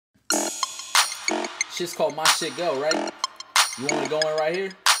shit's called My Shit Go, right? You want to go in right here?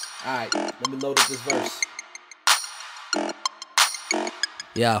 Alright, let me load up this verse.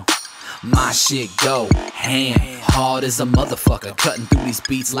 Yo. My shit go ham, hard as a motherfucker, cutting through these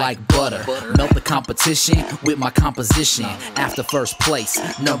beats like butter. Melt the competition with my composition. After first place,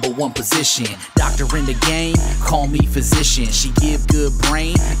 #1 position. Doctor in the game, call me physician. She give good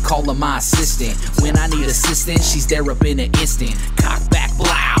brain, call her my assistant. When I need assistance, she's there up in an instant. Cock back,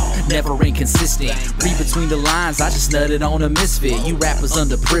 blow, never inconsistent. Read between the lines, I just nutted on a misfit. You rappers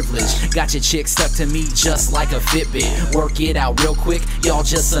underprivileged, got your chick stuck to me just like a Fitbit. Work it out real quick, y'all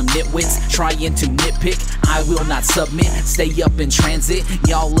just some nitwits trying to nitpick. I will not submit, stay up in transit.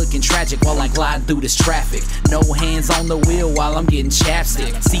 Y'all looking tragic while I glide through this traffic. No hands on the wheel while I'm getting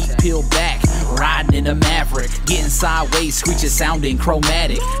chapstick. Seat peeled back, riding in a Maverick. Getting sideways, screeching, sounding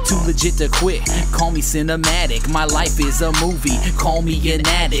chromatic. Too legit to quit, call me cinematic. My life is a movie, call me an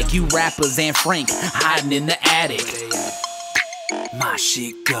addict. You rappers and Frank, hiding in the attic. My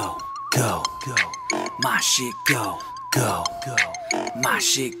shit go, go, go. My shit go, go, go. My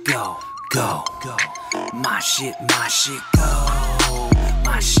shit go, go, go. My shit go.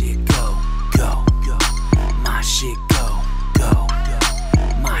 My shit go, go, go. My shit go, go, go.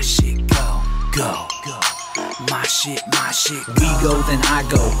 My shit go, go, go. My shit go. We go, then I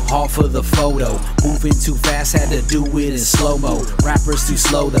go, hard for the photo. Moving too fast, had to do it in slow-mo. Rappers too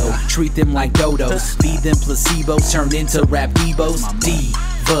slow though, treat them like dodos. Feed them placebos, turn into rap divos.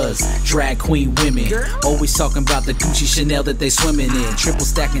 Divas, drag queen women. Always talking about the Gucci Chanel that they swimming in. Triple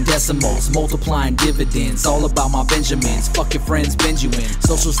stacking decimals, multiplying dividends. All about my Benjamins, fuck your friends Benjamin.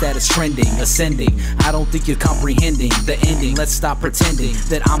 Social status trending, ascending. I don't think you're comprehending the ending. Let's stop pretending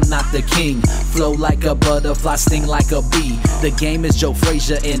that I'm not the king. Flow like a butterfly, sting like a bee. The game is Joe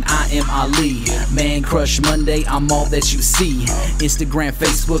Frazier and I am Ali. Man Crush Monday, I'm all that you see. Instagram,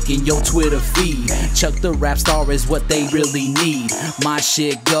 Facebook, and your Twitter feed. ChuckTheRapstar is what they really need. My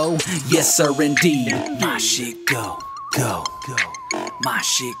shit go, yes sir indeed. My shit go, go, go. My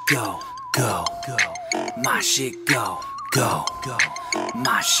shit go, go, go. My shit go, go, go.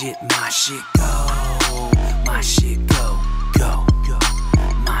 My shit go. My shit go, go, go.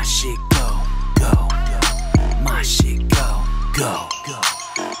 My shit go, go, go. My shit go, go, go.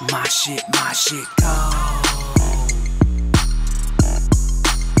 My shit go.